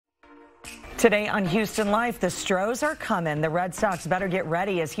Today on Houston Life, the Stros are coming. The Red Sox better get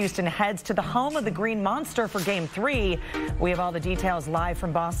ready as Houston heads to the home of the Green Monster for Game 3. We have all the details live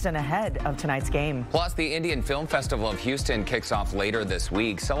from Boston ahead of tonight's game. Plus, the Indian Film Festival of Houston kicks off later this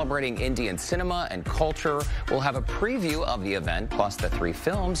week, celebrating Indian cinema and culture. We'll have a preview of the event, plus the 3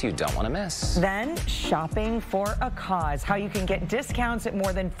 films you don't want to miss. Then, shopping for a cause, how you can get discounts at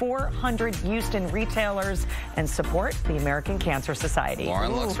more than 400 Houston retailers and support the American Cancer Society.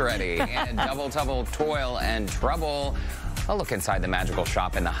 Lauren looks ready. And double toil and trouble. A look inside the magical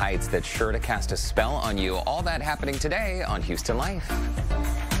shop in the Heights that's sure to cast a spell on you. All that happening today on Houston Life.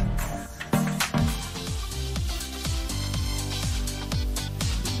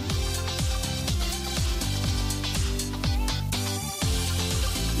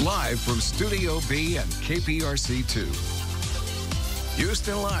 Live from Studio B and KPRC2.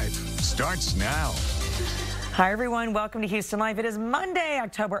 Houston Life starts now. Hi, everyone. Welcome to Houston Live. It is Monday,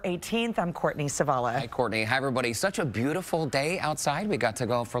 October 18th. I'm Courtney Savala. Hi, Courtney. Hi, everybody. Such a beautiful day outside. We got to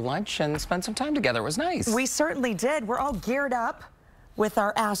go for lunch and spend some time together. It was nice. We certainly did. We're all geared up with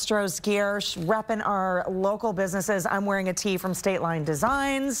our Astros gear, repping our local businesses. I'm wearing a tee from State Line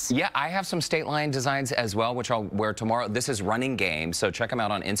Designs. Yeah, I have some State Line designs as well, which I'll wear tomorrow. This is Running Game, so check them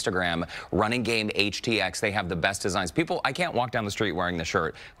out on Instagram, Running Game HTX. They have the best designs. People, I can't walk down the street wearing the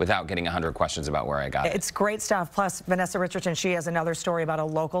shirt without getting 100 questions about where I got it. It's great stuff. Plus, Vanessa Richardson, she has another story about a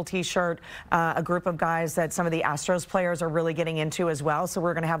local T-shirt, a group of guys that some of the Astros players are really getting into as well. So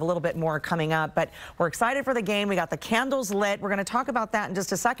we're going to have a little bit more coming up. But we're excited for the game. We got the candles lit. We're going to talk about that in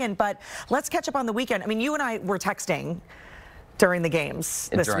just a second. But let's catch up on the weekend. I mean, you and I were texting during the games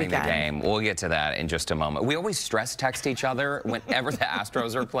this During weekend. the game. We'll get to that in just a moment. We always stress text each other whenever the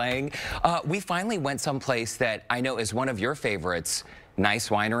Astros are playing. We finally went someplace that I know is one of your favorites, Nice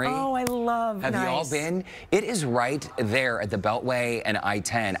Winery. Oh, I love Have Nice. you all been? It is right there at the Beltway and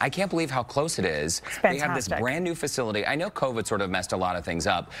I-10. I can't believe how close it is. It's They have this fantastic. brand new facility. I know COVID sort of messed a lot of things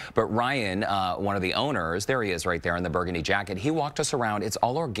up, but Ryan, one of the owners, there he is right there in the burgundy jacket, he walked us around. It's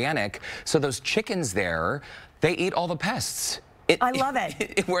all organic. So those chickens there, they eat all the pests. I love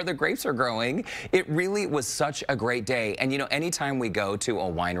it. Where the grapes are growing. It really was such a great day. And, you know, anytime we go to a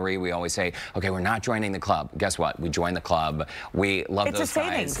winery, we always say, okay, we're not joining the club. Guess what? We joined the club. We love those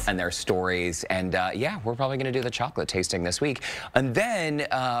guys and their stories. And, yeah, we're probably going to do the chocolate tasting this week. And then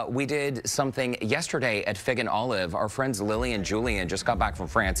we did something yesterday at Fig and Olive. Our friends Lily and Julian just got back from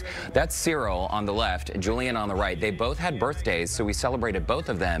France. That's Cyril on the left, Julian on the right. They both had birthdays, so we celebrated both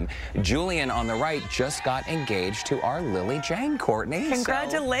of them. Julian on the right just got engaged to our Lily Jane, Courtney.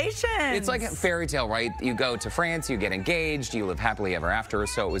 Congratulations. So it's like a fairy tale, right? You go to France, you get engaged, you live happily ever after.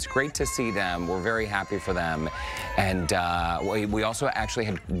 So it was great to see them. We're very happy for them. And we also actually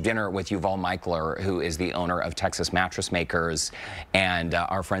had dinner with Yuval Michler, who is the owner of Texas Mattress Makers, and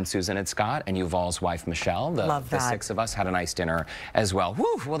our friend Susan and Scott, and Yuval's wife, Michelle. The 6 of us had a nice dinner as well.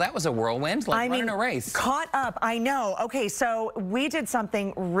 Whew, well, that was a whirlwind, like running a race. Caught up, I know. Okay, so we did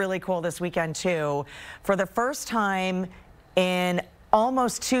something really cool this weekend, too. For the first time in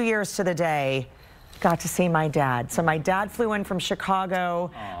almost 2 years to the day, got to see my dad. So my dad flew in from Chicago,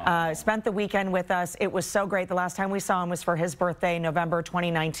 spent the weekend with us. It was so great. The last time we saw him was for his birthday, November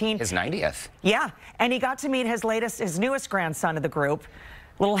 2019. His 90th. Yeah, and he got to meet his newest grandson of the group.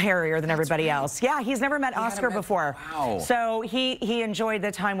 A little hairier than everybody else. Yeah, he's never met Oscar before. Wow. So he enjoyed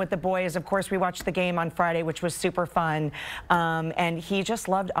the time with the boys. Of course, we watched the game on Friday, which was super fun. And he just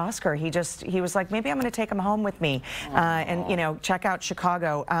loved Oscar. He was like, maybe I'm going to take him home with me and, you know, check out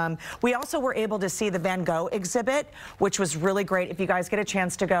Chicago. We also were able to see the Van Gogh exhibit, which was really great. If you guys get a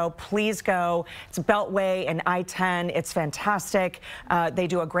chance to go, please go. It's Beltway and I-10. It's fantastic. They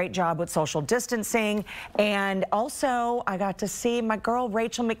do a great job with social distancing. And also, I got to see my girl,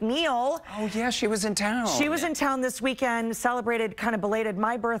 Rachel McNeil. Oh, yeah, she was in town. She was in town this weekend, celebrated, kind of belated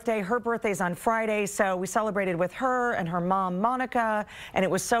my birthday. Her birthday's on Friday, so we celebrated with her and her mom, Monica, and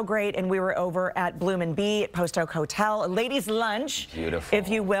it was so great. And we were over at Bloom and Bee at Post Oak Hotel, a ladies' lunch, if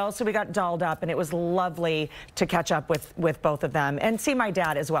you will. So we got dolled up, and it was lovely to catch up with both of them and see my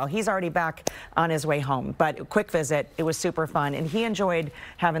dad as well. He's already back on his way home, but quick visit. It was super fun, and he enjoyed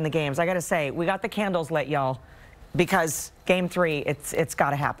having the games. I got to say, we got the candles lit, y'all, because Game 3, it's got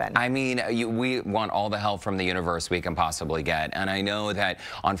to happen. I mean, we want all the help from the universe we can possibly get. And I know that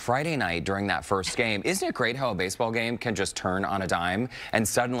on Friday night during that first game, isn't it great how a baseball game can just turn on a dime and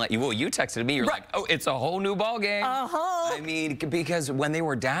suddenly, well, you texted me, you're like, oh, it's a whole new ball game. I mean, because when they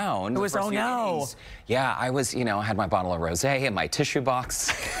were down, it was, oh no. Innings, yeah, I was, you know, had my bottle of rosé and my tissue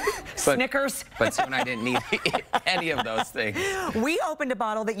box. Snickers. But Sue and I didn't need any of those things. We opened a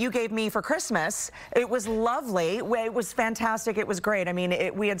bottle that you gave me for Christmas. It was lovely. It was fantastic. It was great. I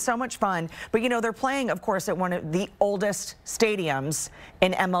mean, we had so much fun. But, you know, they're playing, of course, at one of the oldest stadiums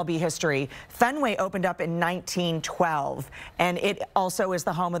in MLB history. Fenway opened up in 1912, and it also is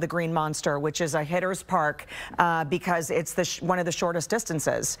the home of the Green Monster, which is a hitter's park because it's one of the shortest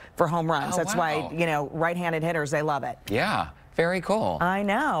distances for home runs. That's why, you know, right-handed hitters, they love it. Yeah. Very cool. I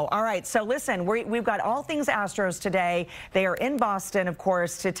know. All right. So listen, we've got all things Astros today. They are in Boston, of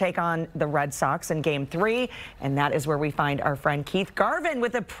course, to take on the Red Sox in Game 3. And that is where we find our friend Keith Garvin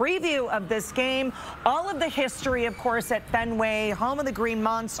with a preview of this game. All of the history, of course, at Fenway, home of the Green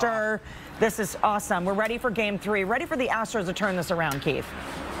Monster. This is awesome. We're ready for Game 3. Ready for the Astros to turn this around, Keith.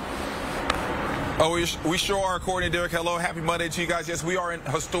 Oh, we sure are, Courtney and Derek. Hello, happy Monday to you guys. Yes, we are in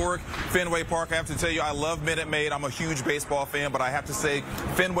historic Fenway Park. I have to tell you, I love Minute Maid. I'm a huge baseball fan, but I have to say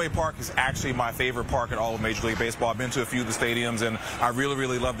Fenway Park is actually my favorite park in all of Major League Baseball. I've been to a few of the stadiums, and I really,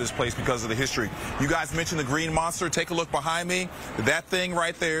 really love this place because of the history. You guys mentioned the Green Monster. Take a look behind me. That thing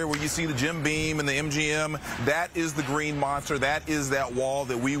right there where you see the Jim Beam and the MGM, that is the Green Monster. That is that wall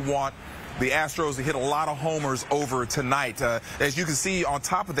that we want the Astros to hit a lot of homers over tonight. As you can see, on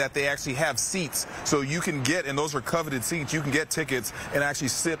top of that, they actually have seats. So you can get, and those are coveted seats, you can get tickets and actually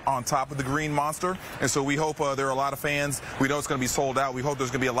sit on top of the Green Monster. And so we hope there are a lot of fans. We know it's going to be sold out. We hope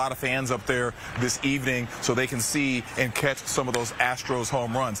there's going to be a lot of fans up there this evening so they can see and catch some of those Astros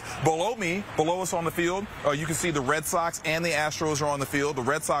home runs. Below me, below us on the field, you can see the Red Sox and the Astros are on the field. The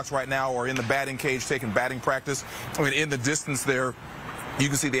Red Sox right now are in the batting cage taking batting practice. I mean, in the distance there, you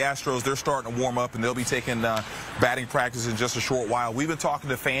can see the Astros, they're starting to warm up, and they'll be taking batting practice in just a short while. We've been talking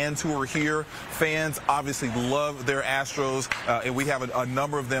to fans who are here. Fans obviously love their Astros, and we have a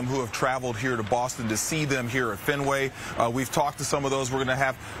number of them who have traveled here to Boston to see them here at Fenway. We've talked to some of those. We're going to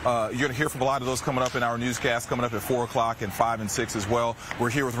have, you're going to hear from a lot of those coming up in our newscast, coming up at 4 o'clock and 5 and 6 as well. We're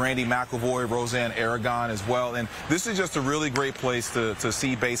here with Randy McIlvoy, Roseanne Aragon as well. And this is just a really great place to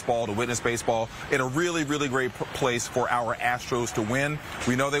see baseball, to witness baseball, and a really, really great place for our Astros to win.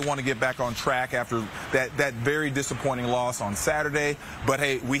 We know they want to get back on track after that very disappointing loss on Saturday. But,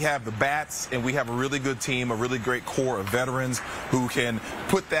 hey, we have the bats, and we have a really good team, a really great core of veterans who can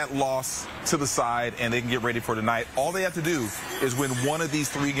put that loss to the side, and they can get ready for tonight. All they have to do is win one of these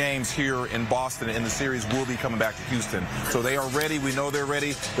 3 games here in Boston, and the series will be coming back to Houston. So they are ready. We know they're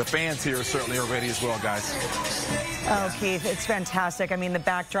ready. The fans here certainly are ready as well, guys. Oh, Keith, it's fantastic. I mean, the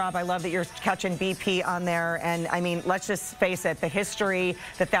backdrop, I love that you're catching BP on there. And, I mean, let's just face it, the history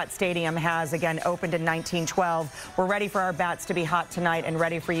that stadium has, again, opened in 1912. We're ready for our bats to be hot tonight and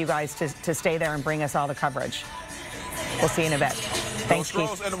ready for you guys to stay there and bring us all the coverage. We'll see you in a bit. Thanks,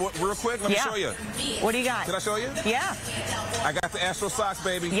 Keith. And real quick, let me show you. What do you got? Can I show you? Yeah. I got the Astro socks,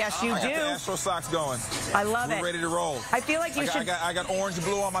 baby. Yes, you do. I got the Astro socks going. I love it. We're ready to roll. I feel like you should. I got orange and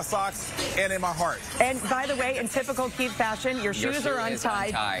blue on my socks and in my heart. And by the way, in typical Keith fashion, your shoes are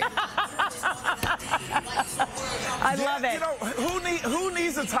untied. I love it. You know, who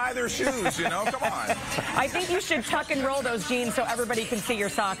needs to tie their shoes, you know? Come on. I think you should tuck and roll those jeans so everybody can see your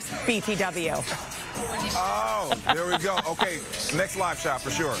socks, BTW. Oh, there we go. Okay, next live shot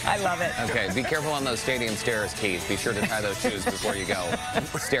for sure. I love it. Okay, be careful on those stadium stairs, Keith. Be sure to tie those shoes before you go.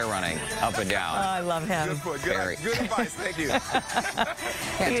 Stair running up and down. Oh, I love him. Good advice. Thank you.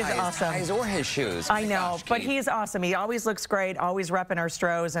 He is awesome. His or his shoes. I know, but he's awesome. He always looks great, always repping our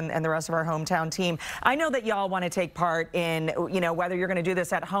Stros and the rest of our hometown team. I know that y'all want to take part in, you know, whether you're going to do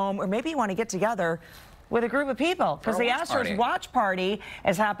this at home or maybe you want to get together with a group of people, because the Astros watch party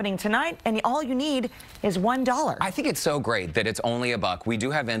is happening tonight, and all you need is $1. I think it's so great that it's only $1. We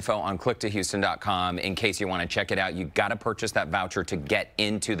do have info on clicktohouston.com in case you want to check it out. You got to purchase that voucher to get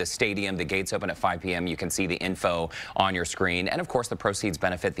into the stadium. The gates open at 5 p.m. You can see the info on your screen, and of course the proceeds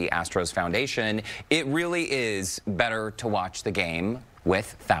benefit the Astros Foundation. It really is better to watch the game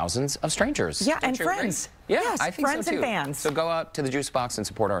with thousands of strangers. Yeah, and friends. Yeah, yes, I think friends so too. And fans. So go out to the juice box and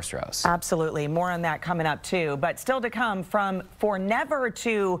support our Astros. Absolutely. More on that coming up too. But still to come, from For Never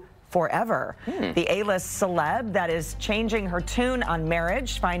to Forever. The A-list celeb that is changing her tune on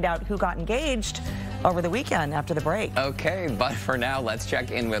marriage. Find out who got engaged over the weekend after the break. Okay, but for now, let's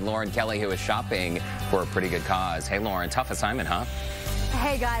check in with Lauren Kelly, who is shopping for a pretty good cause. Hey, Lauren, tough assignment, huh?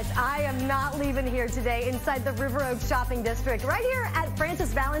 Hey guys, I am not leaving here today inside the River Oaks Shopping District, right here at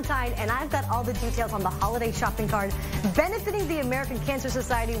Francis Valentine, and I've got all the details on the holiday shopping card benefiting the American Cancer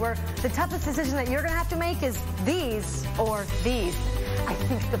Society, where the toughest decision that you're going to have to make is these or these. I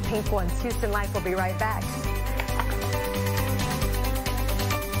think the pink ones. Houston Life will be right back.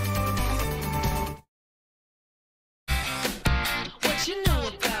 What you know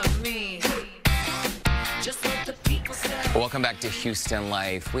about me? Welcome back to Houston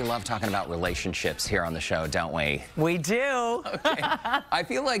Life. We love talking about relationships here on the show, don't we? We do. Okay. I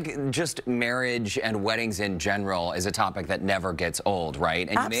feel like just marriage and weddings in general is a topic that never gets old, right?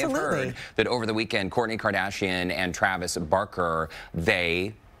 And Absolutely. you may have heard that over the weekend, Kourtney Kardashian and Travis Barker,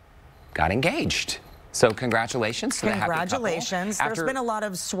 they got engaged. So congratulations to the happy couple. Congratulations. There's been a lot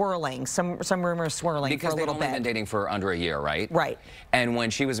of swirling, some rumors swirling for a little bit. Because they've only been dating for under a year, right? Right. And when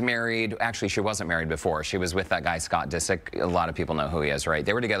she was married, actually she wasn't married before. She was with that guy, Scott Disick. A lot of people know who he is, right?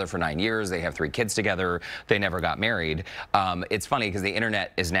 They were together for 9 years. They have 3 kids together. They never got married. It's funny because the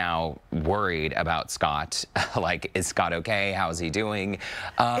internet is now worried about Scott. Like, is Scott okay? How is he doing?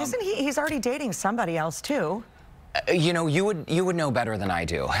 Isn't he? He's already dating somebody else too. You know, you would know better than I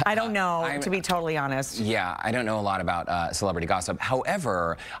do. I don't know, to be totally honest. Yeah, I don't know a lot about celebrity gossip.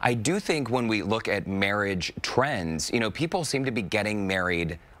 However, I do think when we look at marriage trends, you know, people seem to be getting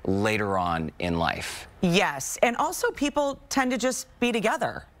married later on in life. Yes, and also people tend to just be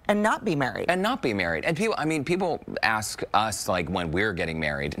together and not be married. And not be married. And people, I mean, people ask us, like, when we're getting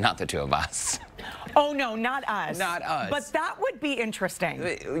married, not the 2 of us. Oh, no, not us. Not us. But that would be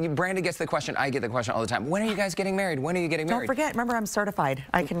interesting. Brandon gets the question. I get the question all the time. When are you guys getting married? When are you getting married? Don't forget, remember, I'm certified.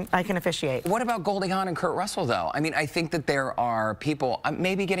 I can officiate. What about Goldie Hawn and Kurt Russell, though? I mean, I think that there are people,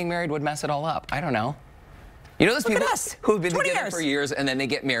 maybe getting married would mess it all up. I don't know. You know those people who've been together for years and then they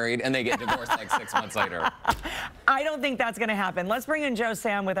get married and they get divorced like 6 months later? I don't think that's going to happen. Let's bring in Joe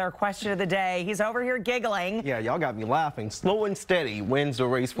Sam with our question of the day. He's over here giggling. Yeah, y'all got me laughing. Slow and steady wins the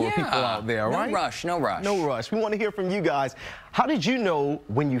race for people out there, right? No rush, no rush. No rush. We want to hear from you guys. How did you know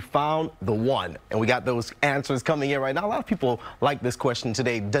when you found the one? And we got those answers coming in right now. A lot of people like this question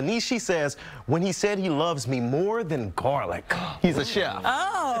today. Danishi says, when he said he loves me more than garlic. He's a chef.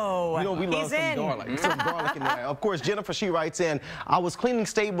 Oh, you know, we love some garlic. Some garlic in there. Of course, Jennifer, she writes in, I was cleaning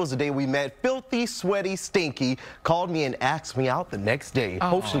stables the day we met. Filthy, sweaty, stinky. Called me and asked me out the next day.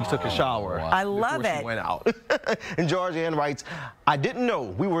 Hope she took a shower. I love it. She went out. And George Ann writes, I didn't know.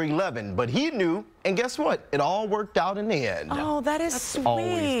 We were 11, but he knew. And guess what? It all worked out in the end. Oh, that's sweet.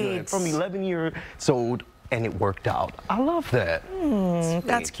 Always good. From 11 years old, and it worked out. I love that.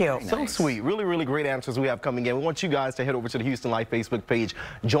 That's cute. So sweet. Really, really great answers we have coming in. We want you guys to head over to the Houston Life Facebook page.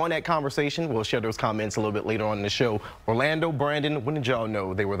 Join that conversation. We'll share those comments a little bit later on in the show. Orlando, Brandon, when did y'all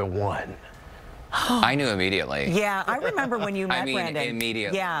know they were the one? I knew immediately. Yeah, I remember when you met Brandon.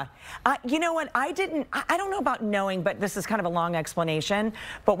 Immediately. Yeah. You know what? I don't know about knowing, but this is kind of a long explanation.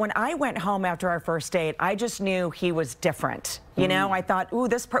 But when I went home after our first date, I just knew he was different. You know, I thought, ooh,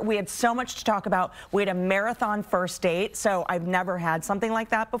 we had so much to talk about. We had a marathon first date, so I've never had something like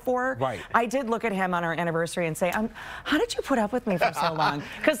that before. Right. I did look at him on our anniversary and say, how did you put up with me for so long?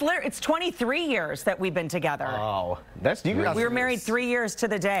 Because it's 23 years that we've been together. Oh, that's you. We were married 3 years to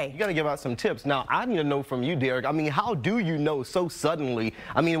the day. You got to give out some tips. Now, I need to know from you, Derek. I mean, how do you know so suddenly?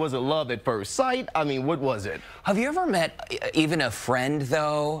 I mean, was it love at first sight? I mean, what was it? Have you ever met even a friend,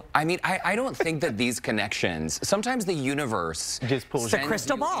 though? I mean, I don't think that these connections, sometimes the universe just pulls the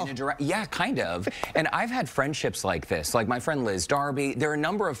crystal ball. Yeah, kind of. And I've had friendships like this, like my friend Liz Darby. There are a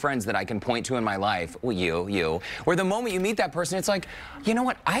number of friends that I can point to in my life, well, you, where the moment you meet that person, it's like, you know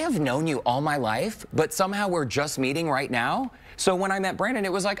what? I have known you all my life, but somehow we're just meeting right now. So when I met Brandon,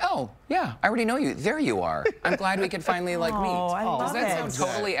 it was like, oh, yeah, I already know you. There you are. I'm glad we could finally, like, meet. I love Does that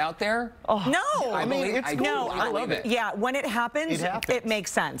sound totally out there? Oh. No. I mean, it's cool. No, I love it. Yeah, when it happens, it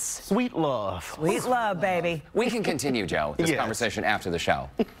makes sense. Sweet love. Sweet love, baby. We can continue, Joe, this conversation after the show.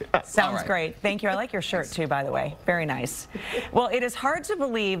 Sounds great. Thank you. I like your shirt, too, by the way. Very nice. Well, it is hard to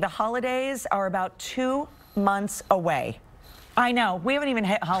believe the holidays are about 2 months away. I know, we haven't even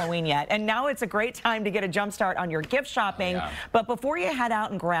hit Halloween yet, and now it's a great time to get a jump start on your gift shopping. But before you head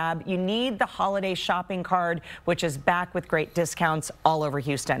out and grab, you need the holiday shopping card, which is back with great discounts all over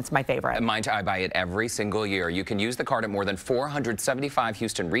Houston. It's my favorite. Mine, I buy it every single year. You can use the card at more than 475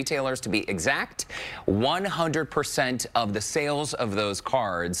 Houston retailers. To be exact, 100% of the sales of those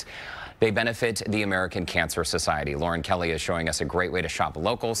cards, they benefit the American Cancer Society. Lauren Kelly is showing us a great way to shop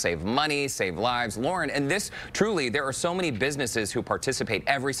local, save money, save lives. Lauren, and this, truly, there are so many businesses who participate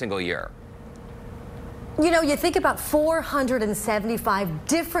every single year. You know, you think about 475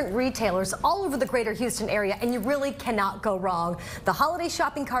 different retailers all over the greater Houston area, and you really cannot go wrong. The holiday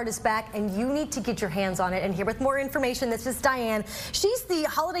shopping card is back, and you need to get your hands on it. And here with more information, this is Diane. She's the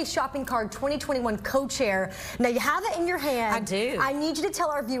Holiday Shopping Card 2021 co-chair. Now, you have it in your hand. I do. I need you to tell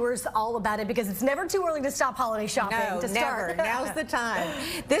our viewers all about it, because it's never too early to stop holiday shopping. No, never. Now's the time.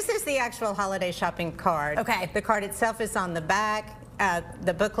 This is the actual holiday shopping card. Okay. The card itself is on the back.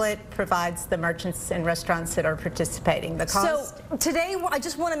 The booklet provides the merchants and restaurants that are participating. The cost. So today, I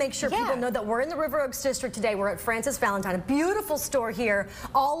just want to make sure people know that we're in the River Oaks District today. We're at Francis Valentine, a beautiful store here.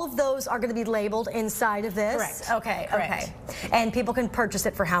 All of those are going to be labeled inside of this. Correct. Okay. Correct. Okay. And people can purchase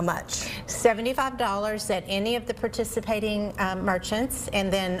it for how much? $75 at any of the participating merchants,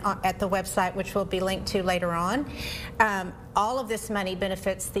 and then at the website, which will be linked to later on. All of this money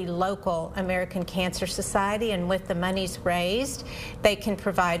benefits the local American Cancer Society, and with the monies raised, they can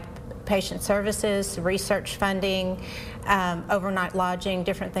provide patient services, research funding, overnight lodging,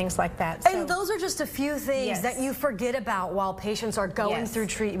 different things like that. And those are just a few things that you forget about while patients are going through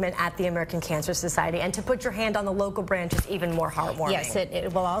treatment at the American Cancer Society. And to put your hand on the local branch is even more heartwarming. Yes,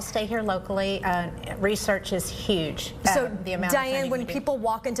 it will all stay here locally. Research is huge. So, the amount Diane, when people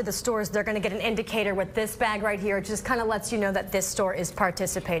walk into the stores, they're going to get an indicator with this bag right here. It just kind of lets you know that this store is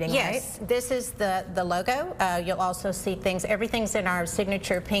participating, yes, right? This is the logo. You'll also see things. Everything's in our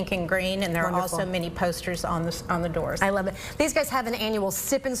signature pink and green, and there are also many posters on the doors. I love it. These guys have an annual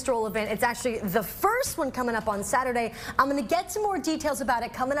Sip and Stroll event. It's actually the first one coming up on Saturday. I'm going to get some more details about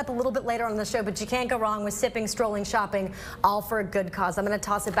it coming up a little bit later on the show, but you can't go wrong with sipping, strolling, shopping, all for a good cause. I'm going to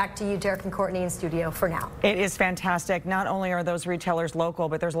toss it back to you, Derek and Courtney, in studio for now. It is fantastic. Not only are those retailers local,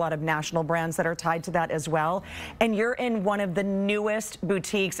 but there's a lot of national brands that are tied to that as well. And you're in one of the newest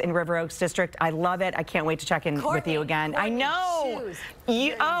boutiques in River Oaks District. I love it. I can't wait to check in with you again. I know.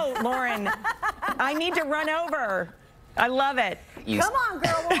 Oh, Lauren, I need to run over. I love it. Come on,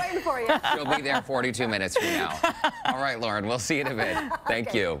 girl. We're waiting for you. She'll be there 42 minutes from now. All right, Lauren, we'll see you in a bit.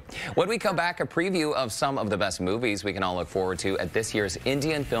 Thank you. When we come back, a preview of some of the best movies we can all look forward to at this year's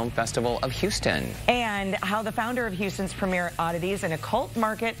Indian Film Festival of Houston. And how the founder of Houston's premier oddities and occult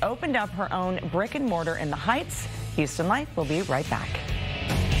market opened up her own brick and mortar in the Heights. Houston Life will be right back.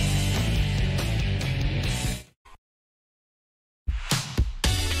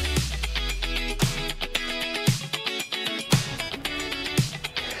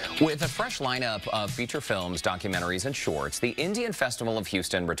 With a fresh lineup of feature films, documentaries, and shorts, the Indian Festival of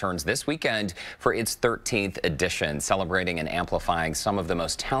Houston returns this weekend for its 13th edition, celebrating and amplifying some of the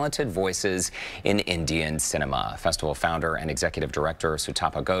most talented voices in Indian cinema. Festival founder and executive director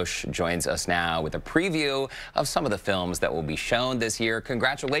Sutapa Ghosh joins us now with a preview of some of the films that will be shown this year.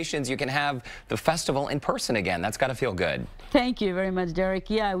 Congratulations, you can have the festival in person again. That's got to feel good. Thank you very much, Derek.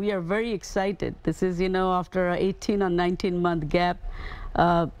 Yeah, we are very excited. This is, after an 18 or 19-month gap,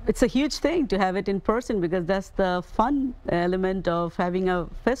 it's a huge thing to have it in person, because that's the fun element of having a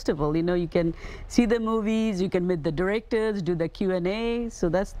festival. You can see the movies, you can meet the directors, do the Q&A, so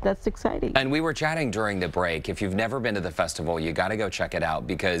that's exciting. And we were chatting during the break. If you've never been to the festival, you got to go check it out,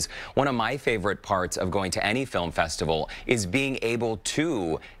 because one of my favorite parts of going to any film festival is being able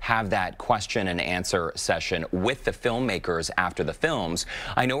to have that question and answer session with the filmmakers after the films.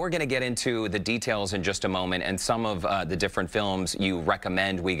 I know we're going to get into the details in just a moment and some of the different films you recommend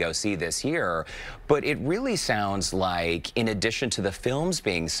we go see this year, but it really sounds like, in addition to the films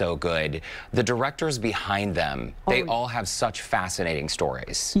being so good, the directors behind them, they all have such fascinating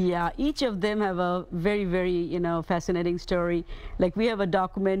stories. Yeah, each of them have a very, very, fascinating story. Like, we have a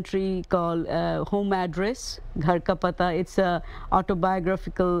documentary called Home Address, Ghar Ka Pata. It's a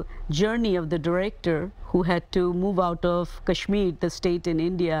autobiographical journey of the director who had to move out of Kashmir, the state in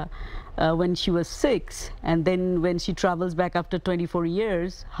India, when she was 6, and then when she travels back after 24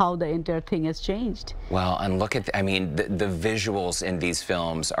 years, how the entire thing has changed. Well, and look at, the visuals in these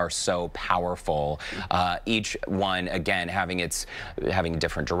films are so powerful. Each one, again, having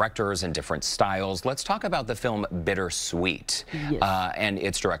different directors and different styles. Let's talk about the film Bittersweet, and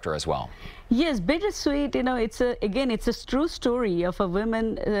its director as well. Yes, Bittersweet, it's a true story of a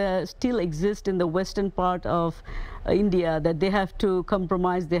woman still exist in the western part of India, that they have to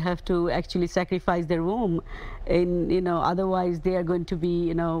compromise, they have to actually sacrifice their womb, and otherwise they are going to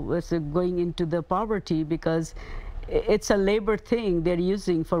be going into the poverty, because it's a labor thing they're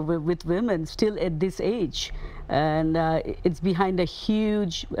using with women still at this age. And it's behind a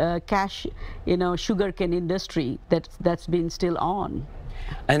huge cash sugarcane industry that's been still on.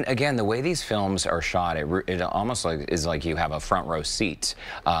 And again, the way these films are shot, it almost is like you have a front row seat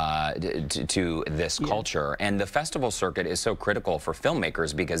to this culture. And the festival circuit is so critical for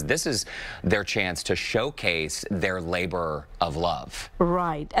filmmakers, because this is their chance to showcase their labor of love.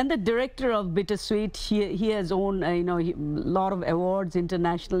 Right. And the director of Bittersweet, he has won a lot of awards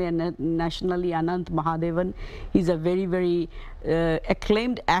internationally and nationally. Anant Mahadevan, he's a very, very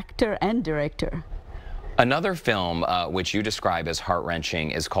acclaimed actor and director. Another film which you describe as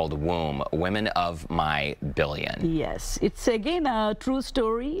heart-wrenching is called Womb, Women of My Billion. Yes, it's again a true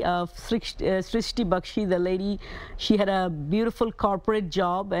story of Srishti Bakshi, the lady. She had a beautiful corporate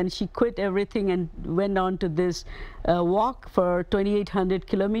job and she quit everything and went on to this walk for 2,800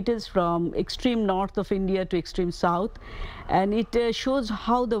 kilometers from extreme north of India to extreme south. And it shows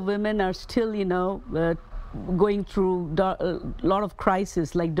how the women are still, you know, going through a lot of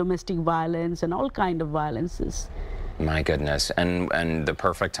crises like domestic violence and all kind of violences. My goodness, and the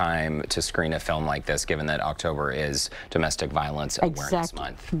perfect time to screen a film like this, given that October is Domestic Violence Awareness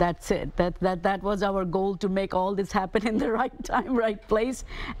Month. That's it. That was our goal, to make all this happen in the right time, right place,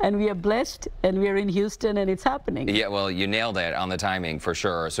 and we are blessed, and we are in Houston, and it's happening. Yeah, well, you nailed it on the timing for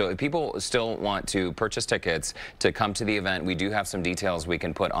sure. So if people still want to purchase tickets to come to the event, we do have some details we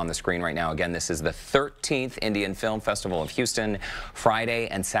can put on the screen right now. Again, this is the 13th Indian Film Festival of Houston, Friday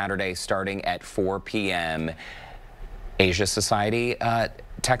and Saturday starting at 4 p.m. Asia Society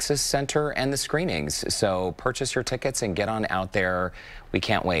Texas Center and the screenings. So purchase your tickets and get on out there. We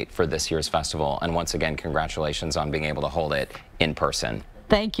can't wait for this year's festival. And once again, congratulations on being able to hold it in person.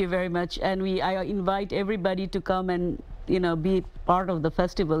 Thank you very much. And I invite everybody to come and, you know, be part of the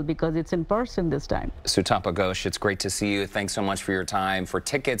festival because it's in person this time. Sutapa Ghosh, it's great to see you. Thanks so much for your time. For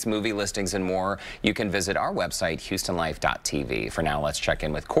tickets, movie listings, and more, you can visit our website, HoustonLife.tv. For now, let's check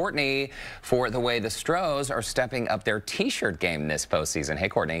in with Courtney for the way the Stros are stepping up their T-shirt game this postseason. Hey,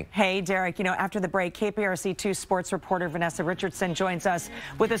 Courtney. Hey, Derek. You know, after the break, KPRC2 sports reporter Vanessa Richardson joins us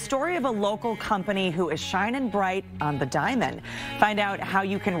with a story of a local company who is shining bright on the diamond. Find out how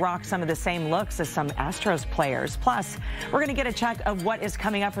you can rock some of the same looks as some Astros players. Plus, we're going to get a check of what is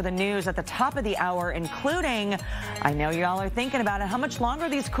coming up for the news at the top of the hour, including, I know y'all are thinking about it, how much longer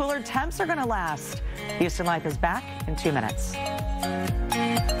these cooler temps are going to last. Houston Life is back in 2 minutes.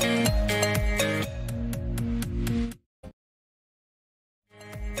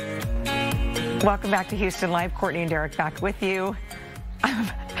 Welcome back to Houston Live. Courtney and Derek back with you.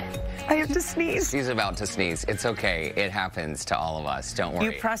 I have to sneeze. She's about to sneeze. It's okay. It happens to all of us. Don't worry.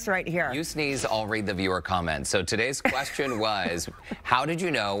 You press right here. You sneeze, I'll read the viewer comments. So today's question was, how did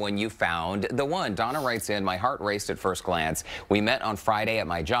you know when you found the one? Donna writes in, my heart raced at first glance. We met on Friday at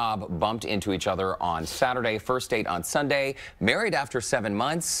my job, bumped into each other on Saturday, first date on Sunday, married after 7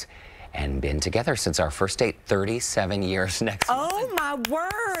 months, and been together since our first date, 37 years next month. Oh, my word.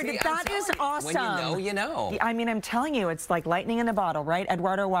 See, that is awesome. When you know, you know. I mean, I'm telling you, it's like lightning in a bottle, right?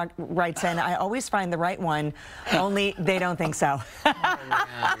 Eduardo writes in, I always find the right one, only they don't think so. Oh,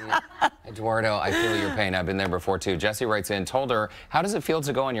 man. Eduardo, I feel your pain. I've been there before, too. Jesse writes in, told her, how does it feel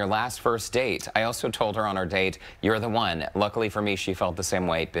to go on your last first date? I also told her on our date, you're the one. Luckily for me, she felt the same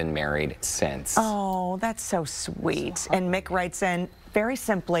way, been married since. Oh, that's so sweet. And Mick writes in, very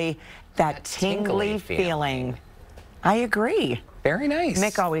simply, that tingly feeling. I agree. Very nice.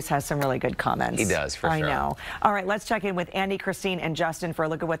 Mick always has some really good comments. He does, for sure. I know. All right, let's check in with Andy, Christine, and Justin for a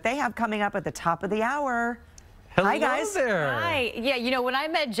look at what they have coming up at the top of the hour. Hello. Hi, guys. There. Hi. Yeah, you know, when I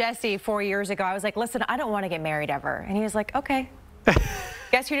met Jesse 4 years ago, I was like, listen, I don't want to get married ever. And he was like, okay.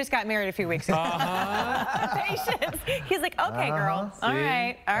 Guess who just got married a few weeks ago? Patience. He's like, okay, girl. All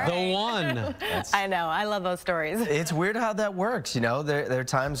right. The one. I know. I love those stories. It's weird how that works. You know, there are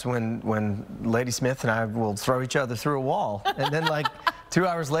times when Lady Smith and I will throw each other through a wall. And then, like, 2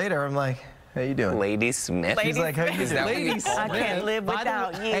 hours later, I'm like, how you doing? Lady Smith? He's like, how you doing? Lady Smith. I can't live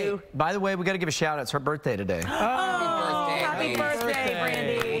without you. Hey, by the way, we got to give a shout out. It's her birthday today. Happy birthday,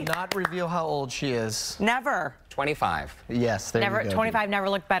 Brandy. Will not reveal how old she is. Never. 25. Yes, there you go. 25 never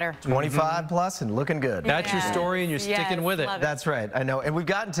looked better. 25 plus and looking good. That's your story and you're sticking with it. That's right. I know. And we've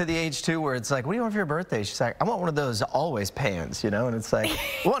gotten to the age, too, where it's like, what do you want for your birthday? She's like, I want one of those always pans, you know? And it's like,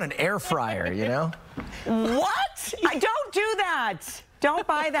 I want an air fryer, you know? What? I don't do that. Don't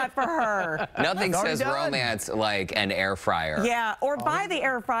buy that for her. Nothing says romance like an air fryer. Yeah, or buy the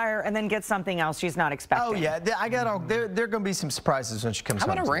air fryer and then get something else she's not expecting. Oh, yeah. I got all, there are going to be some surprises when she comes home.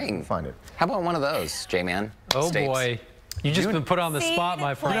 How about a ring? Find it. How about one of those, J-Man? Oh, States. boy. You just been put on the spot,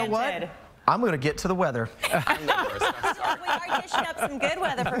 my friend. You know what? I'm going to get to the weather. I'm the worst. We are dishing up some good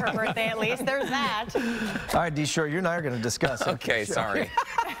weather for her birthday, at least. There's that. All right, D-Shore, you and I are going to discuss it. Okay, sorry.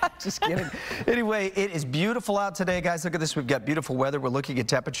 Just kidding. Anyway, it is beautiful out today, guys. Look at this. We've got beautiful weather. We're looking at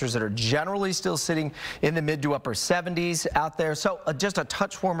temperatures that are generally still sitting in the mid to upper 70s out there. So just a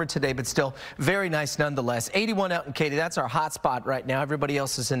touch warmer today, but still very nice nonetheless. 81 out in Katy. That's our hot spot right now. Everybody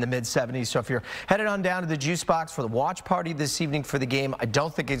else is in the mid 70s. So if you're headed on down to the Juice Box for the watch party this evening for the game, I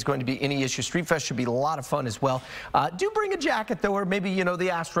don't think it's going to be any issue. Street Fest should be a lot of fun as well. Do bring a jacket, though, or maybe, you know, the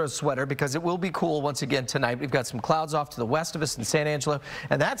Astros sweater, because it will be cool once again tonight. We've got some clouds off to the west of us in San Angelo,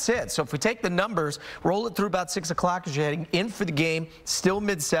 and that's it. So if we take the numbers, roll it through about 6 o'clock as you're heading in for the game, still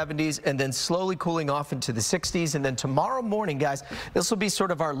mid-70s, and then slowly cooling off into the 60s. And then tomorrow morning, guys, this will be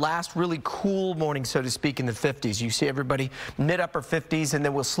sort of our last really cool morning, so to speak, in the 50s. You see everybody mid-upper 50s, and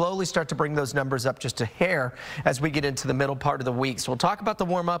then we'll slowly start to bring those numbers up just a hair as we get into the middle part of the week. So we'll talk about the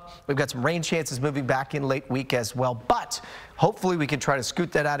warm-up. We've got some rain chances moving back in late week as well, but hopefully we can try to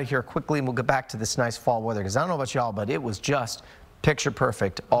scoot that out of here quickly, and we'll get back to this nice fall weather, because I don't know about y'all, but it was just picture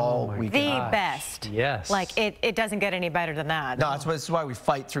perfect all weekend. The best. Yes. Like, it doesn't get any better than that. No, that's why we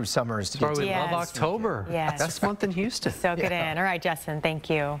fight through summers to get to we love October. Yes. Best month in Houston. So get in. All right, Justin,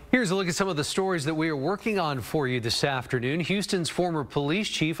 thank you. Here's a look at some of the stories that we are working on for you this afternoon. Houston's former police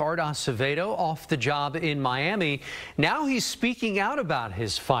chief, Art Acevedo, off the job in Miami. Now he's speaking out about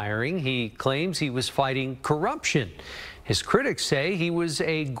his firing. He claims he was fighting corruption. His critics say he was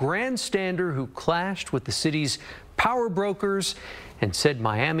a grandstander who clashed with the city's power brokers and said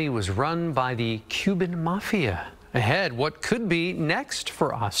Miami was run by the Cuban mafia. Ahead, what could be next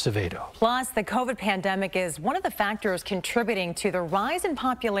for Acevedo. Plus, the COVID pandemic is one of the factors contributing to the rise in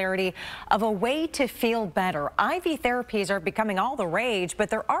popularity of a way to feel better. IV therapies are becoming all the rage, but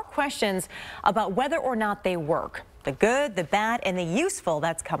there are questions about whether or not they work. The good, the bad, and the useful.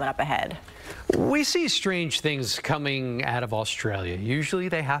 That's coming up ahead. We see strange things coming out of Australia. Usually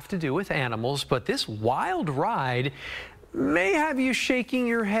they have to do with animals, but this wild ride may have you shaking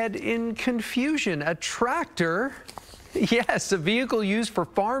your head in confusion. A tractor, yes, a vehicle used for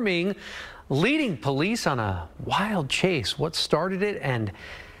farming, leading police on a wild chase. What started it and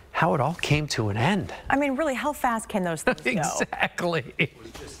how it all came to an end. I mean, really, how fast can those things go? Exactly.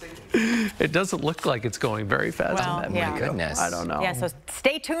 It doesn't look like it's going very fast. Well, My goodness. I don't know. Yeah, so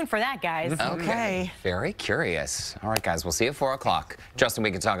stay tuned for that, guys. Okay. Very curious. All right, guys, we'll see you at 4 o'clock. Justin,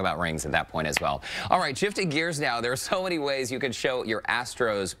 we can talk about rings at that point as well. All right, shifting gears now. There are so many ways you can show your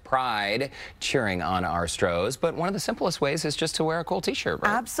Astros pride cheering on our Stros, but one of the simplest ways is just to wear a cool t-shirt,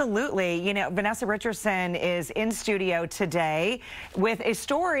 right? Absolutely. You know, Vanessa Richardson is in studio today with a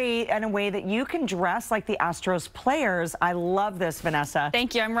story and a way that you can dress like the Astros players. I love this, Vanessa.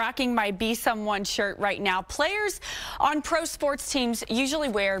 Thank you. I'm rocking my Be Someone shirt right now. Players on pro sports teams usually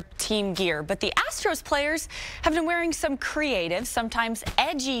wear team gear, but the Astros players have been wearing some creative, sometimes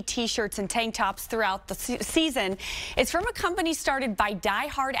edgy t-shirts and tank tops throughout the season. It's from a company started by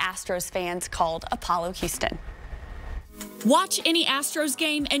die-hard Astros fans called Apollo Houston. Watch any Astros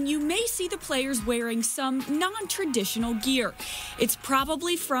game and you may see the players wearing some non-traditional gear. It's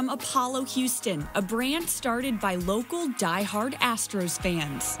probably from Apollo Houston, a brand started by local die-hard Astros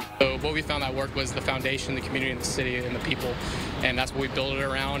fans. So what we found that worked was the foundation, the community, and the city, and the people, and that's what we built it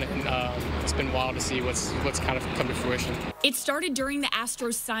around, and it's been wild to see what's kind of come to fruition. It started during the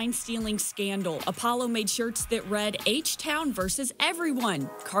Astros sign-stealing scandal. Apollo made shirts that read H-Town versus everyone.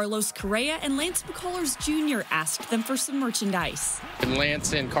 Carlos Correa and Lance McCullers Jr. asked them for some merchandise. And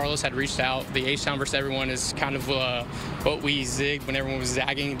Lance and Carlos had reached out. The H-Town versus everyone is kind of what we zigged when everyone was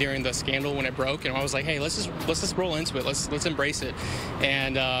zagging during the scandal when it broke. And I was like, hey, let's just roll into it. Let's embrace it.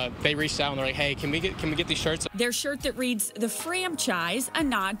 And they reached out and they're like, hey, can we get these shirts? Their shirt that reads the Framchise, a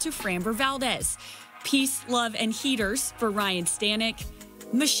nod to Framber Valdez. Peace, Love, and Heaters for Ryan Stanek.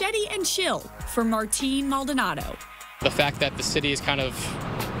 Machete and Chill for Martin Maldonado. The fact that the city is kind of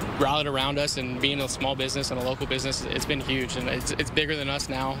rallied around us and being a small business and a local business, it's been huge, and it's bigger than us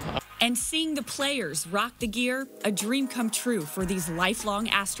now. And seeing the players rock the gear, a dream come true for these lifelong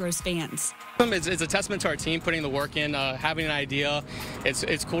Astros fans. It's a testament to our team putting the work in, having an idea.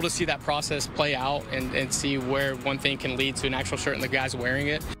 It's cool to see that process play out and see where one thing can lead to an actual shirt and the guys wearing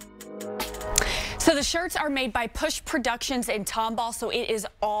it. So the shirts are made by Push Productions in Tomball, so it is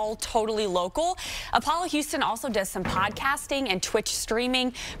all totally local. Apollo Houston also does some podcasting and Twitch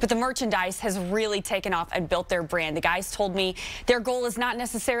streaming, but the merchandise has really taken off and built their brand. The guys told me their goal is not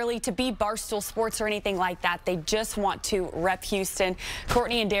necessarily to be Barstool Sports or anything like that. They just want to rep Houston.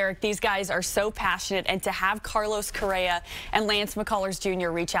 Courtney and Derek, these guys are so passionate, and to have Carlos Correa and Lance McCullers Jr.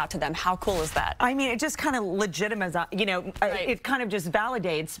 reach out to them, how cool is that? I mean, it just kind of legitimizes, you know, right. It kind of just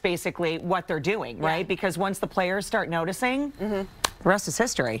validates basically what they're doing. Right? Because once the players start noticing, the rest is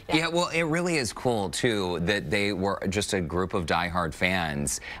history. Yeah, well, it really is cool, too, that they were just a group of diehard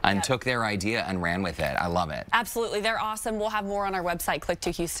fans and took their idea and ran with it. I love it. Absolutely. They're awesome. We'll have more on our website,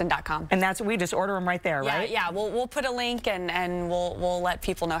 click2houston.com. And that's, we just order them right there, right? Yeah, we'll put a link and we'll let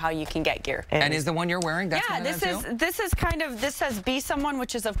people know how you can get gear. And is the one you're wearing, that's this is kind of, this says Be Someone,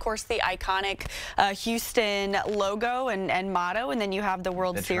 which is, of course, the iconic Houston logo and motto, and then you have the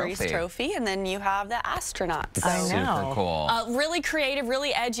World Series trophy, and then you have the astronaut. So. I know. Super cool. Really creative,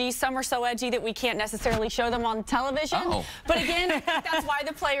 really edgy. Some are so edgy that we can't necessarily show them on television. Oh. But again, I think that's why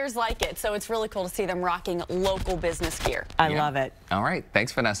the players like it. So it's really cool to see them rocking local business gear. I love it. All right.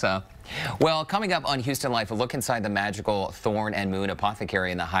 Thanks, Vanessa. Well, coming up on Houston Life, a look inside the magical Thorn and Moon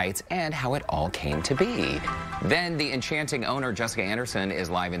Apothecary in the Heights and how it all came to be. Then the enchanting owner, Jessica Anderson, is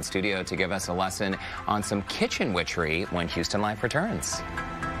live in studio to give us a lesson on some kitchen witchery when Houston Life returns.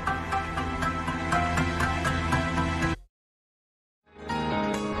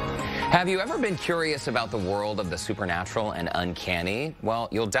 Have you ever been curious about the world of the supernatural and uncanny? Well,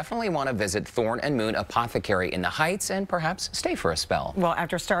 you'll definitely want to visit Thorn and Moon Apothecary in the Heights and perhaps stay for a spell. Well,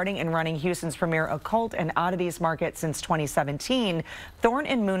 after starting and running Houston's premier occult and oddities market since 2017, Thorn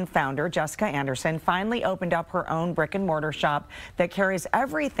and Moon founder Jessica Anderson finally opened up her own brick and mortar shop that carries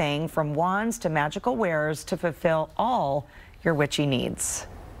everything from wands to magical wares to fulfill all your witchy needs.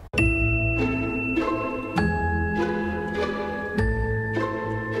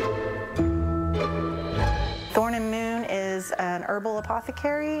 Thorn and Moon is an herbal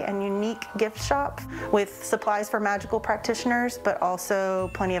apothecary and unique gift shop with supplies for magical practitioners, but also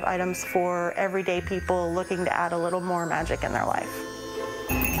plenty of items for everyday people looking to add a little more magic in their life.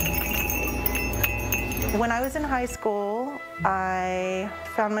 When I was in high school, I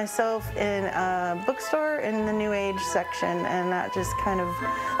found myself in a bookstore in the New Age section, and that just kind of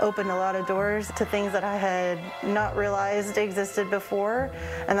opened a lot of doors to things that I had not realized existed before.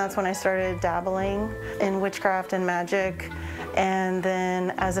 And that's when I started dabbling in witchcraft and magic. And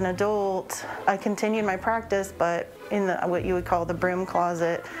then as an adult, I continued my practice, but in what you would call the broom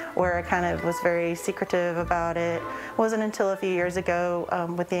closet, where I kind of was very secretive about it. It wasn't until a few years ago,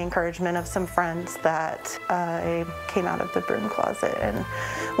 with the encouragement of some friends, that I came out of the broom closet and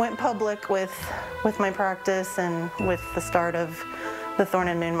went public with my practice and with the start of the Thorn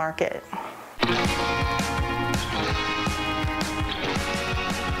and Moon Market.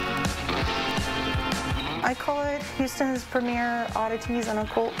 I call it Houston's premier oddities and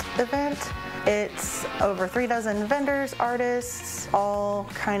occult event. It's over 36 vendors, artists, all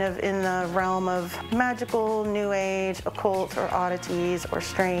kind of in the realm of magical, new age, occult, or oddities, or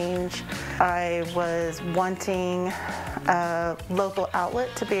strange. I was wanting a local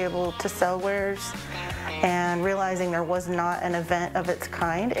outlet to be able to sell wares and realizing there was not an event of its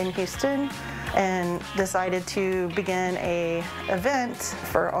kind in Houston, and decided to begin an event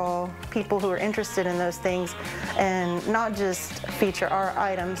for all people who are interested in those things, and not just feature our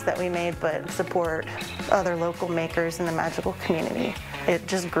items that we made, but support other local makers in the magical community. It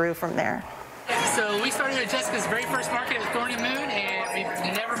just grew from there. So we started at Jessica's very first market at Thorn and Moon, and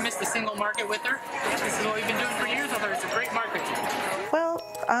we've never missed a single market with her. This is what we've been doing for years with her. It's a great market. Well,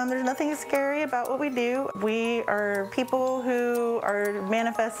 there's nothing scary about what we do. We are people who are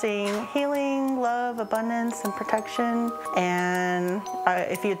manifesting healing, love, abundance, and protection. And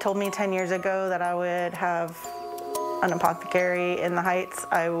if you had told me 10 years ago that I would have an apothecary in the Heights,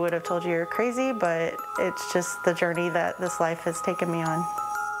 I would have told you you're crazy, but it's just the journey that this life has taken me on.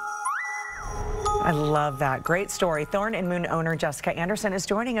 I love that. Great story. Thorn and Moon owner Jessica Anderson is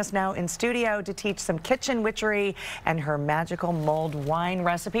joining us now in studio to teach some kitchen witchery and her magical mulled wine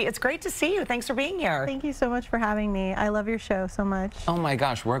recipe. It's great to see you. Thanks for being here. Thank you so much for having me. I love your show so much. Oh my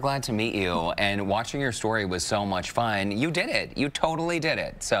gosh, we're glad to meet you. And watching your story was so much fun. You did it. You totally did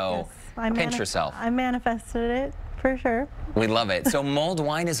it. So yes, pinch yourself. I manifested it for sure. We love it. So mulled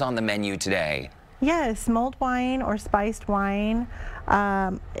wine is on the menu today. Yes, mulled wine or spiced wine.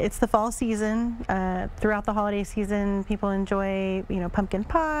 It's the fall season. Throughout the holiday season, people enjoy, pumpkin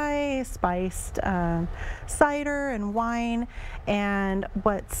pie, spiced cider and wine. And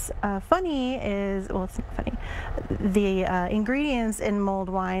what's funny is, well, it's not funny, the ingredients in mulled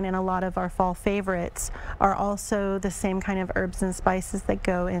wine and a lot of our fall favorites are also the same kind of herbs and spices that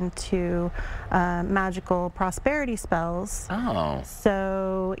go into magical prosperity spells. Oh.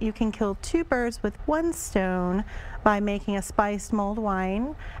 So you can kill two birds with one stone by making a spiced mulled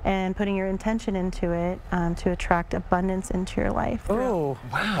wine and putting your intention into it to attract abundance into your life. Oh,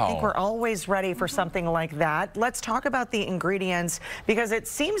 wow. I think we're always ready for something like that. Let's talk about the ingredients because it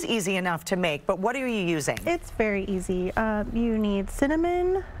seems easy enough to make, but what are you using? It's very easy. You need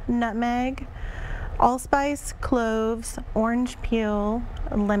cinnamon, nutmeg, allspice, cloves, orange peel,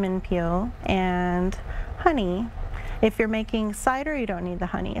 lemon peel, and honey. If you're making cider, you don't need the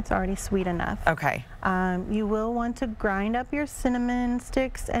honey. It's already sweet enough. Okay. You will want to grind up your cinnamon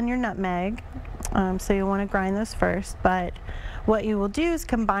sticks and your nutmeg. So you'll want to grind those first. But what you will do is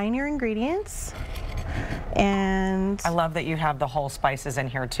combine your ingredients. And I love that you have the whole spices in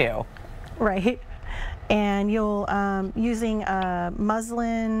here too. Right. and you'll, using a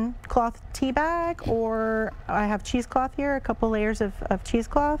muslin cloth tea bag, or I have cheesecloth here, a couple layers of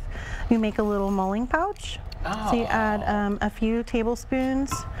cheesecloth. You make a little mulling pouch. Oh. So you add a few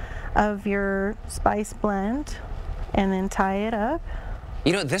tablespoons of your spice blend and then tie it up.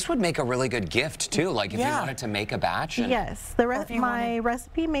 You know, this would make a really good gift too, like if you wanted to make a batch. Yes, my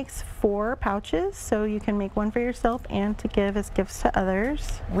recipe makes 4 pouches, so you can make one for yourself and to give as gifts to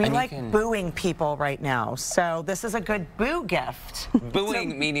others. We like booing people right now, so this is a good boo gift.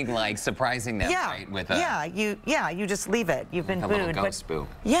 Booing meaning like surprising them, right? With a you just leave it. You've been a booed. Little ghost boo.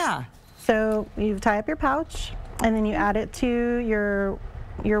 Yeah. So you tie up your pouch, and then you add it to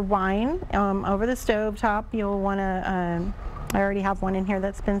your wine over the stove top. You'll want to. I already have one in here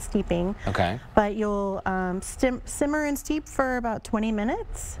that's been steeping. Okay. But you'll simmer and steep for about 20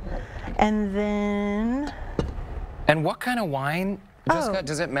 minutes. And then... And what kind of wine, Jessica,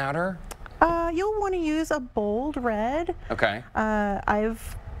 does it matter? You'll want to use a bold red. Okay.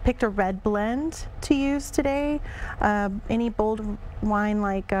 I've picked a red blend to use today. Any bold wine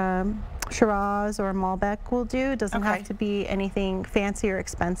like Shiraz or Malbec will do. It doesn't have to be anything fancy or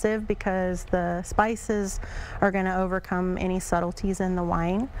expensive because the spices are going to overcome any subtleties in the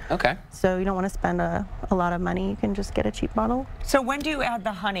wine. Okay. So you don't want to spend a lot of money. You can just get a cheap bottle. So when do you add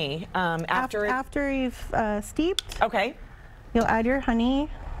the honey? After you've steeped. Okay. You'll add your honey.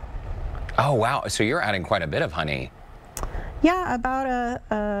 Oh, wow. So you're adding quite a bit of honey. Yeah, about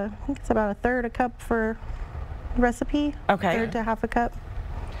I think it's about 1/3 a cup for recipe. Okay. 1/3 to half a cup.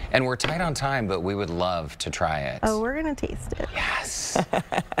 And we're tight on time, but we would love to try it. Oh, we're going to taste it. Yes.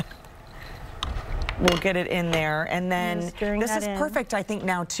 We'll get it in there. And then this is in. perfect, I think,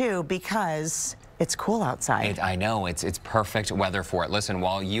 now, too, because it's cool outside. I know. It's perfect weather for it. Listen,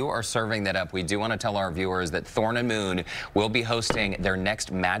 while you are serving that up, we do want to tell our viewers that Thorn and Moon will be hosting their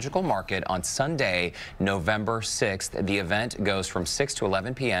next magical market on Sunday, November 6th. The event goes from 6 to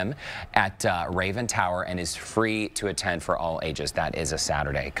 11 p.m. at Raven Tower and is free to attend for all ages. That is a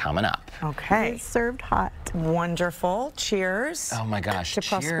Saturday coming up. Okay. It's served hot. Wonderful. Cheers. Oh, my gosh. To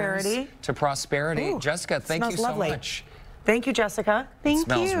prosperity. Cheers to prosperity. Ooh, Jessica, thank you so much. Thank you, Jessica. Thank you. It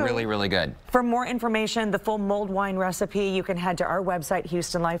smells really, really good. For more information, the full mulled wine recipe, you can head to our website,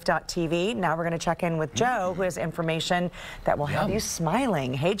 HoustonLife.tv. Now we're going to check in with Joe, who has information that will have you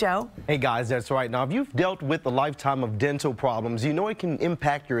smiling. Hey, Joe. Hey, guys, that's right. Now, if you've dealt with a lifetime of dental problems, you know it can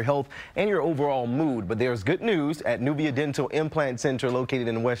impact your health and your overall mood. But there's good news at Nubia Dental Implant Center located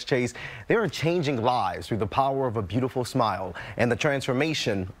in West Chase. They are changing lives through the power of a beautiful smile. And the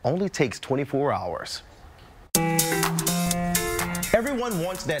transformation only takes 24 hours. Everyone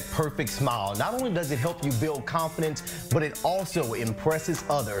wants that perfect smile. Not only does it help you build confidence, but it also impresses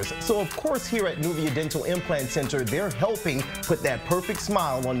others. So of course here at Nubia Dental Implant Center, they're helping put that perfect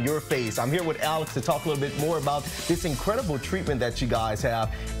smile on your face. I'm here with Alex to talk a little bit more about this incredible treatment that you guys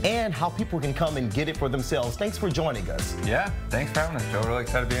have and how people can come and get it for themselves. Thanks for joining us. Yeah, thanks for having us, Joe. Really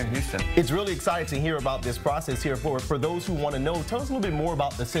excited to be in Houston. It's really exciting to hear about this process here. For those who want to know, tell us a little bit more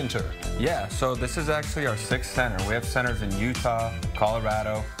about the center. Yeah, so this is actually our 6th center. We have centers in Utah,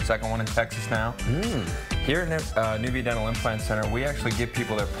 Colorado, second one in Texas now. Here at Nubia Dental Implant Center, we actually give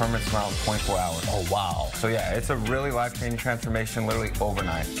people their permanent smile in 24 hours. Oh, wow. So yeah, it's a really life-changing transformation, literally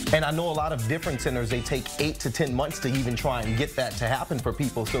overnight. And I know a lot of different centers, they take 8 to 10 months to even try and get that to happen for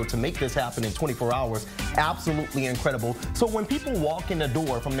people. So to make this happen in 24 hours, absolutely incredible. So when people walk in the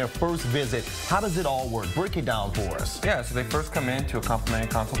door from their first visit, how does it all work? Break it down for us. Yeah, so they first come in to a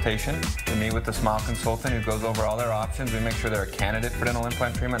complimentary consultation. We meet with the smile consultant who goes over all their options. We make sure they're a candidate for dental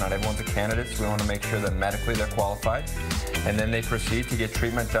implant treatment. Not everyone's a candidate, so we want to make sure that medically they're qualified. And then they proceed to get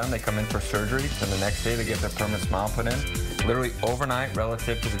treatment done. They come in for surgery. Then the next day they get their permanent smile put in. Literally overnight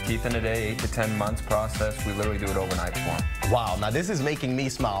relative to the teeth in a day, 8 to 10 months process. We literally do it overnight for them. Wow, now this is making me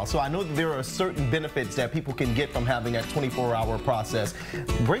smile. So I know that there are certain benefits that people can get from having that 24-hour process.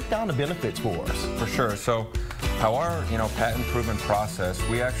 Break down the benefits for us. For sure. So our patent-proven process,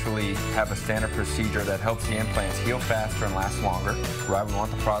 we actually have a standard procedure that helps the implants heal faster and last longer. Right, we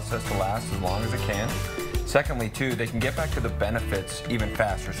want the process to last as long as it can. Secondly, too, they can get back to the benefits even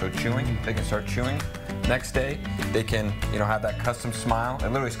faster. So chewing, they can start chewing. Next day, they can, have that custom smile. It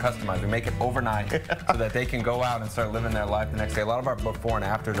literally is customized. We make it overnight so that they can go out and start living their life the next day. A lot of our before and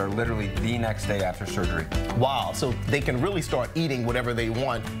afters are literally the next day after surgery. Wow, so they can really start eating whatever they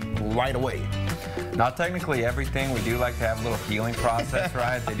want right away. Not technically everything. We do like to have a little healing process,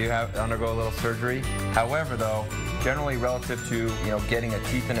 right? They do undergo a little surgery. However, though, generally relative to, getting a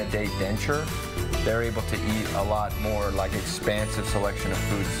teeth in a day denture, they're able to eat a lot more expansive selection of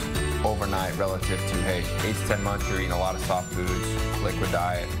foods overnight relative to, hey, 8 to 10 months, you're eating a lot of soft foods, liquid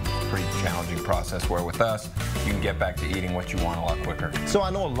diet. pretty challenging process, where with us, you can get back to eating what you want a lot quicker. So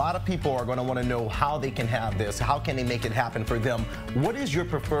I know a lot of people are going to want to know how they can have this. How can they make it happen for them? What is your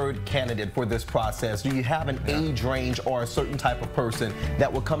preferred candidate for this process? Do you have an age range or a certain type of person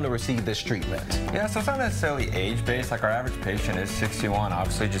that will come to receive this treatment? Yeah, so it's not necessarily age-based. Like, our average patient is 61,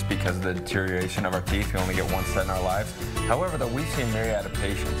 obviously, just because of the deterioration of our teeth. We only get one set in our lives. However, though, we've seen myriad of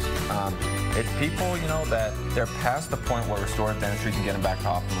patients. It's people, you know, that they're past the point where restorative dentistry can get them back to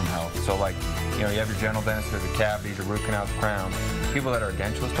optimum health. So, like, you know, you have your general dentist, the cavities, the root canals, crowns. People that are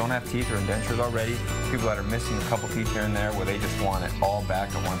edentulous, don't have teeth or indentures already. People that are missing a couple teeth here and there where they just want it all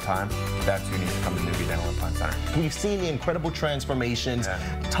back at one time. That's who needs to come to Nuvia Dental Implant Center. We've seen the incredible transformations.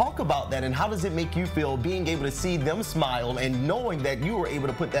 Talk about that, and how does it make you feel being able to see them smile and knowing that you were able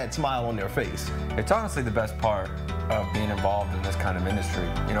to put that smile on their face? It's honestly the best part of being involved in this kind of industry.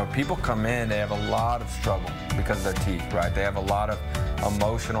 You know, people come in, they have a lot of struggle because of their teeth, right? They have a lot of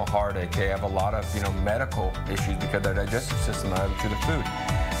emotional heartache. They have a lot of, you know, medical issues because their digestive system not able to chew the food.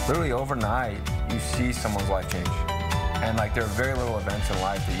 Literally overnight, you see someone's life change. And like, there are very little events in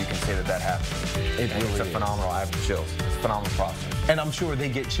life that you can say that happens. It's a phenomenal, I have chills. It's a phenomenal process. And I'm sure they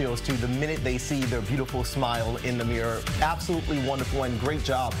get chills too the minute they see their beautiful smile in the mirror. Absolutely wonderful, and great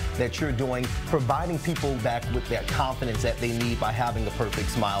job that you're doing, providing people back with that confidence that they need by having a perfect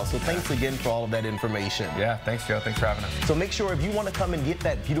smile. So thanks again for all of that information. Yeah, thanks, Joe. Thanks for having us. So make sure if you want to come and get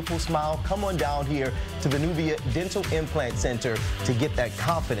that beautiful smile, come on down here to the Nuvia Dental Implant Center to get that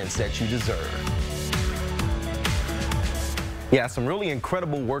confidence that you deserve. Yeah, some really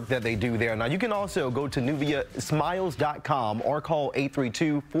incredible work that they do there. Now, you can also go to NuviaSmiles.com or call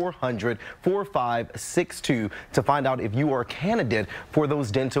 832-400-4562 to find out if you are a candidate for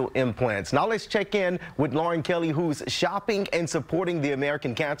those dental implants. Now, let's check in with Lauren Kelly, who's shopping and supporting the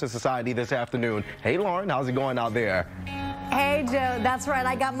American Cancer Society this afternoon. Hey, Lauren, how's it going out there? Hey, Joe, that's right.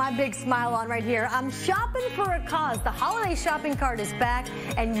 I got my big smile on right here. I'm shopping for a cause. The holiday shopping cart is back,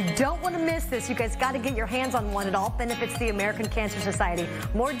 and you don't want to miss this. You guys got to get your hands on one. It all benefits the American Cancer Society.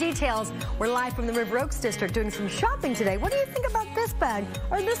 More details. We're live from the River Oaks District doing some shopping today. What do you think about this bag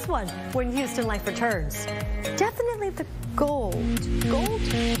or this one when Houston Life returns? Definitely the gold. Gold.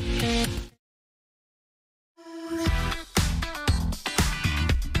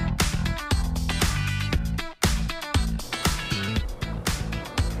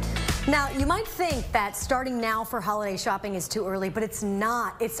 Now, you might think that starting now for holiday shopping is too early, but it's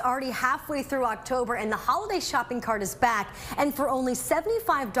not. It's already halfway through October, and the holiday shopping cart is back. And for only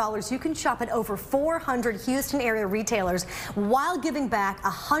 $75, you can shop at over 400 Houston area retailers while giving back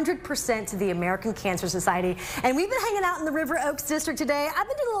 100% to the American Cancer Society. And we've been hanging out in the River Oaks District today. I've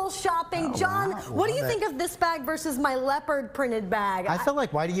been doing a little shopping. John, what do you think of this bag versus my leopard printed bag? I feel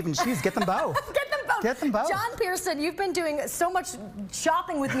like, why do you even choose? Get them both. Get them both. Get them both. John Pearson, you've been doing so much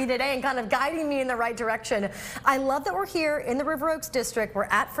shopping with me today and kind of guiding me in the right direction. I love that we're here in the River Oaks District. We're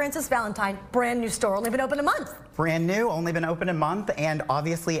at Francis Valentine, brand new store, only been open a month. Brand new, only been open a month, and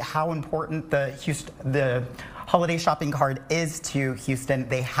obviously how important the holiday shopping cart is to Houston.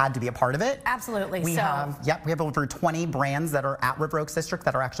 They had to be a part of it. Absolutely. We have over 20 brands that are at River Oaks District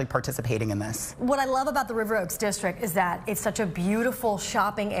that are actually participating in this. What I love about the River Oaks District is that it's such a beautiful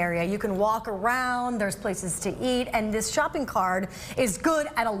shopping area. You can walk around, there's places to eat, and this shopping cart is good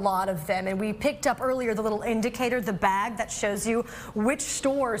at a lot of them. And we picked up earlier the little indicator, the bag that shows you which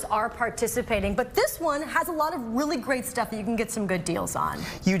stores are participating. But this one has a lot of really great stuff that you can get some good deals on.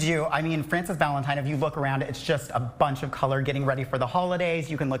 You do. I mean, Francis Valentine, if you look around, it's just a bunch of color getting ready for the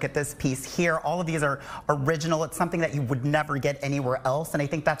holidays. You can look at this piece here. All of these are original. It's something that you would never get anywhere else, and I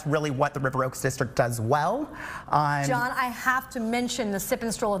think that's really what the River Oaks District does well. John, I have to mention the Sip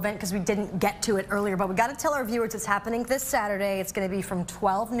and Stroll event because we didn't get to it earlier, but we got to tell our viewers it's happening this Saturday. It's going to be from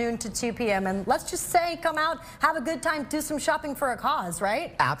 12 noon to 2 p.m. and let's just say, come out, have a good time, do some shopping for a cause,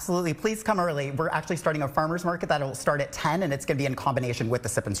 right? Absolutely. Please come early. We're actually starting a farmer's market that'll start at 10, and it's going to be in combination with the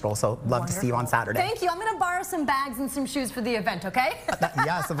Sip and Stroll, so love to see you on Saturday. Thank you. I'm going to borrow some bags and some shoes for the event, okay?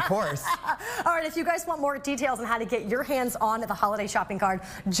 Yes, of course. All right, if you guys want more details on how to get your hands on the holiday shopping cart,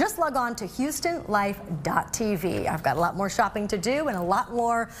 just log on to HoustonLife.tv. I've got a lot more shopping to do and a lot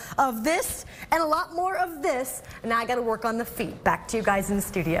more of this and a lot more of this. And now I got to work on the feet. Back to you guys in the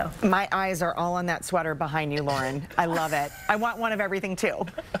studio. My eyes are all on that sweater behind you, Lauren. I love it. I want one of everything, too.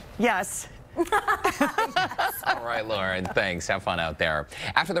 Yes. All right, Lauren, thanks. Have fun out there.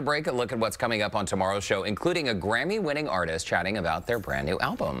 After the break, a look at what's coming up on tomorrow's show, including a Grammy-winning artist chatting about their brand new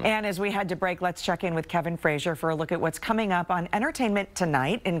album. And as we head to break, let's check in with Kevin Frazier for a look at what's coming up on Entertainment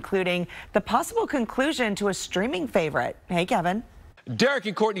Tonight, including the possible conclusion to a streaming favorite. Hey, Kevin. Derek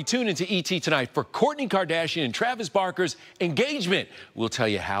and Courtney tune into ET tonight for Kourtney Kardashian and Travis Barker's engagement. We'll tell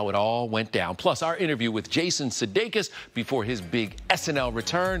you how it all went down. Plus, our interview with Jason Sudeikis before his big SNL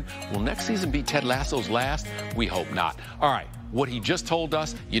return. Will next season be Ted Lasso's last? We hope not. All right, what he just told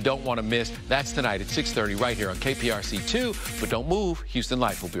us, you don't want to miss. That's tonight at 6:30 right here on KPRC2. But don't move. Houston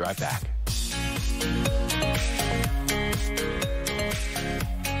Life will be right back.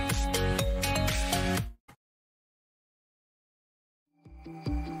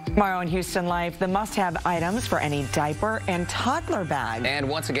 Tomorrow on Houston Life, the must-have items for any diaper and toddler bag. And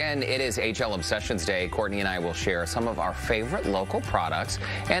once again, it is HL Obsessions Day. Courtney and I will share some of our favorite local products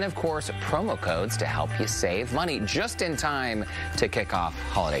and, of course, promo codes to help you save money just in time to kick off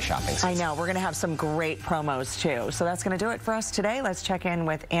holiday shopping season. I know. We're going to have some great promos, too. So that's going to do it for us today. Let's check in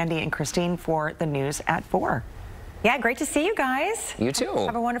with Andy and Christine for the news at 4. Yeah, great to see you guys. You too.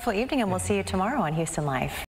 Have a wonderful evening, and we'll see you tomorrow on Houston Life.